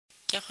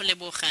Ke go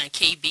leboga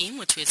KB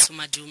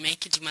Motsweding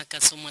ke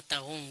dimakaso mo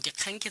taong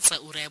dikgang ke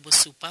tsa ura ya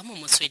bosupa mo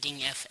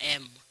Motsweding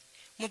FM.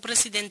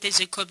 Mopresidente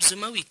Jacob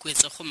Zuma o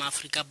ikwetse go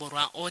maAforika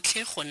Borwa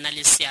otlhe go nna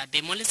le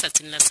seabe mo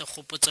letsatsing la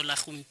segopotso la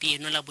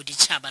gompieno la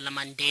boditšhaba la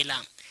Mandela.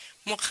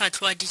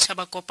 Mokgatlho wa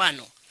ditšhaba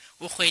kopano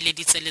o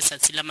goeleditse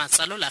letsatsi la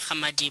matsalo la ga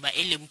Madiba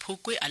e leng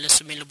Phukwi a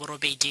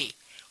 18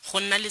 go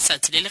nna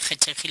letsatsi le le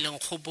kgethegileng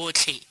go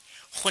botlhe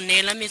go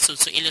neela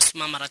metsotso e le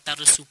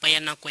 67 ya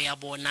nako ya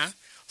bona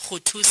go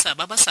thusa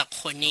ba ba sa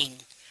kgoneng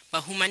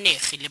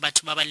bahumanegi le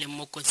batho ba ba leng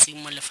mo kotsing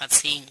mo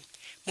lefatsheng.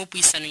 Mo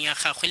puisanong ya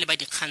gagwe le ba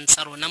dikgang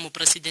tsa rona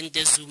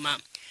Mopresidente Zuma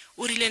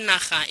o rile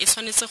naga e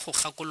tshwanetse go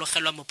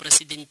gakologelwa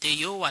Mopresidente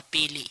yo wa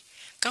pele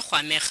ka go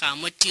amega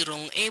mo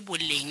tirong e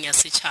boleng ya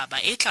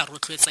setšhaba e tla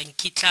rotloetsang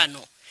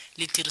kitlano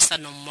le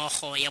tirisano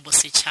mmogo ya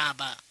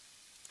bosetšhaba.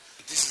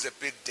 This is a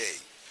big day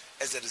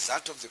as a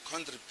result of the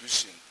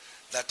contribution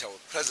that our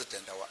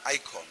president, our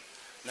icon,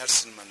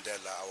 Nelson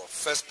Mandela, our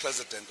first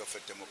president of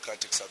a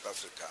democratic South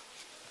Africa,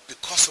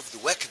 because of the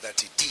work that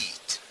he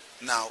did.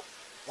 Now,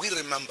 we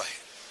remember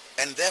him,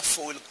 and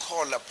therefore we'll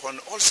call upon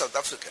all South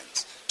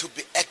Africans to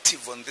be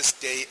active on this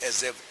day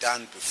as they've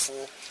done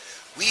before.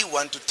 We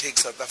want to take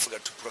South Africa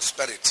to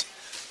prosperity.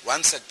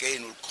 Once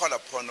again, we'll call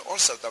upon all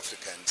South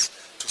Africans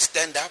to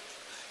stand up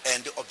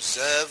and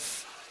observe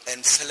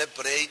and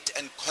celebrate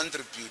and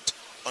contribute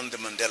on the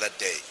Mandela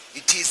Day.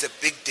 It is a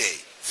big day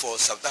for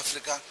South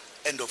Africa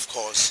and of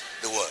course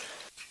the world.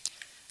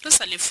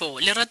 Rosalifo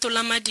lerato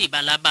la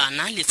Madiba la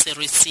bana le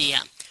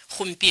tserwetsia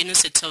gompieno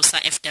setheo sa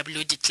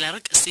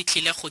Dikgang se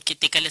tlile go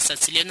keteka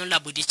letsatsi leno la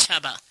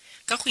boditšhaba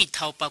ka go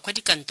ithaopa kwa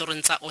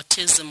dikantorong tsa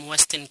Autism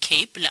Western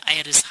Cape le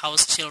Iris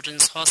House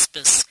Children's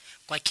Hospice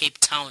kwa Cape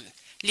Town.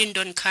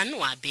 Lyndon Khan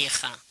wa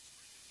bega.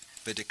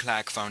 The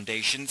Dikgang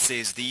Foundation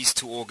says these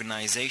two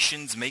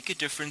organizations make a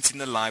difference in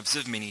the lives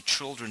of many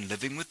children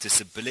living with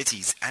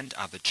disabilities and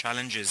other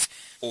challenges.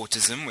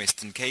 Autism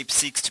Western Cape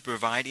seeks to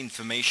provide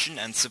information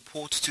and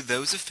support to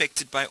those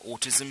affected by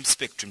autism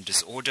spectrum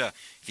disorder.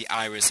 The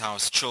Iris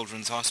House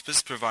Children's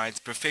Hospice provides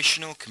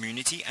professional,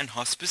 community and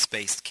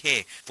hospice-based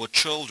care for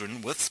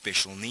children with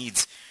special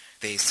needs.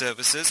 Their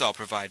services are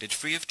provided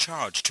free of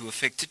charge to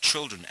affected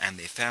children and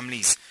their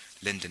families.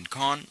 Lyndon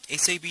Khan,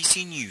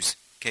 SABC News,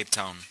 Cape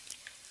Town.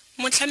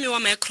 Motlhami wa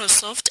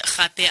Microsoft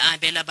gape a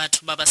abela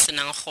batho ba ba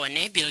senang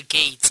gone Bill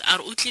Gates a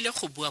re utlile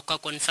go bua kwa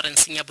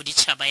konferenseng ya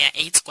boditšhaba ya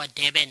AIDS kwa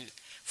Durban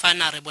fa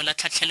na re bola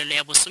tlhatlhelelo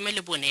ya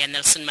bone ya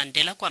Nelson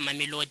Mandela kwa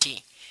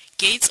Mamelodi.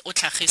 Gates o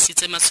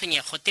tlhagisitse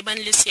matshwenyego tebang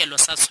le seelo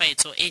sa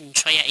tshwaetso e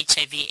ntšhwa ya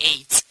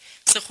HIV/AIDS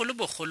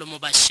segolobogolo mo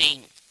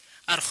bašweng.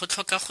 A re go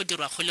tlhoka go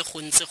dirwa go le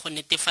gontsi go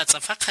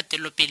netefatsa fa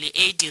kgatelopele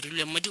e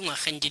dirilwe mo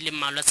dingwageng di le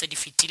mmalwa tse di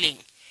fetileng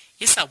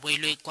e sa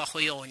boelwe kwa go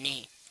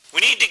yone. We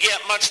need to get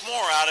much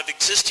more out of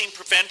existing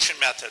prevention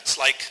methods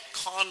like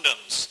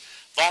condoms,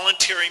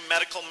 voluntary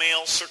medical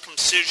male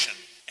circumcision,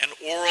 and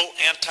oral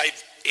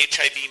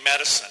anti-HIV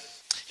medicine.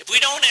 If we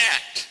don't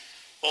act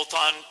both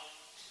on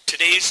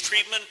today's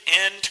treatment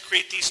and to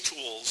create these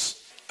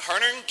tools,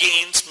 hard-earned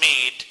gains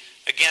made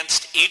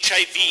against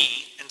HIV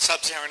in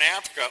sub-Saharan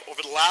Africa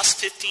over the last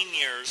 15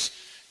 years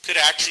could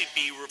actually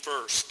be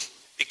reversed.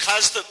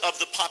 Because of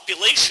the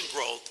population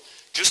growth,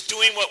 just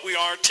doing what we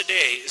are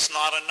today is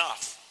not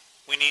enough.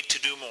 We need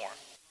to do more.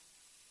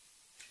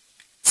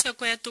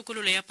 Tsheko ya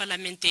tokololo ya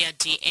palamente ya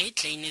DA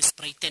Kleines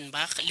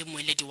Breitenberg le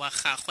moeledi wa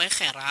gagwe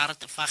Gerard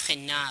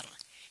Wagenaar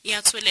e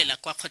a tswelela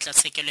kwa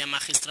kgotlatshekelo ya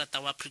magistrata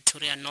wa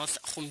Pretoria North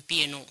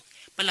gompieno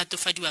ba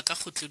latofadiwa ka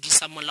go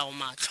tlodisa molao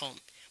matlho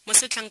mo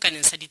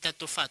setlankaneng sa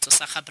ditatofatso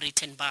sa ga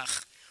Breitenberg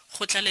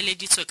go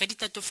tlaleleditswe ka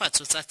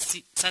ditatofatso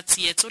tsa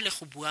tsietso le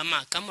go bua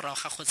maaka morago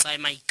ga go tsaya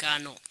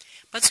maikano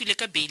ba tswile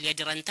ka beili ya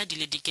diranta di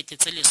le dikete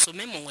tse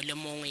 10 mongwe le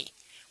mongwe.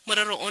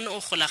 Morero ono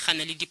o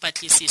golagana le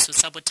dipatlisiso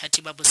tsa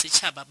bothati ba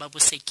bosetšhaba ba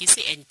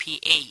bosekisi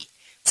NPA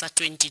tsa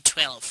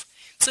 2012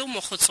 tseo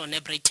mo go tsone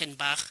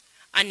Breitenberg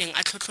a neng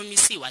a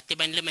tlhotlhomisiwa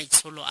tebang le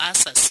maitsholo a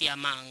sa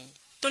siamang.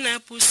 Tona ya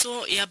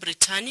puso ya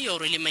Britain yo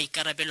rwele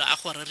maikarabelo a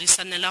go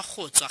rerisanela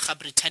go tswa ga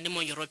Britain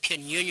mo European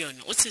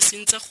Union o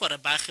tshitsintse gore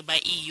baagi ba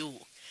EU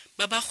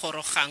ba ba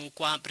gorogang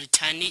kwa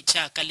Britain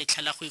jaaka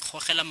letlha la go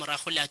ikgogela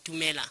morago le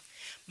atumela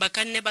ba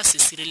ka nne ba se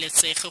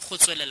sireletsege go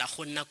tswelela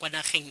go nna kwa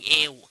nageng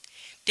eo.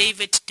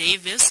 David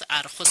Davis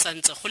a re go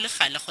santse go le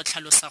gale go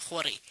tlhalosa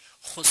gore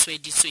go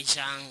sweditswe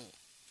jang.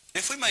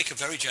 If we make a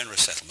very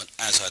generous settlement,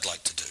 as I'd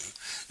like to do,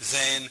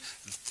 then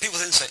people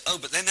then say, oh,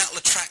 but then that'll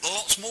attract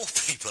lots more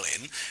people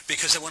in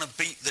because they want to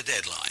beat the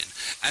deadline.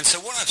 And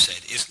so what I've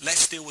said is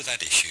let's deal with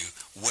that issue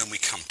when we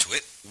come to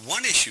it.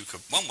 One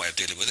way of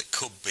dealing with it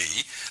could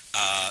be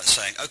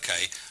saying,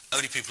 okay,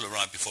 only people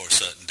arrive before a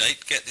certain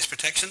date get this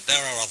protection. There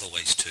are other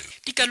ways too.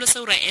 Dikalo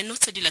sa ura eno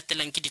tse di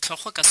latelang ke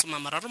ditlhogo ka 13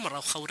 morago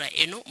ga ura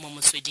eno mo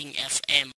Motsweding FM.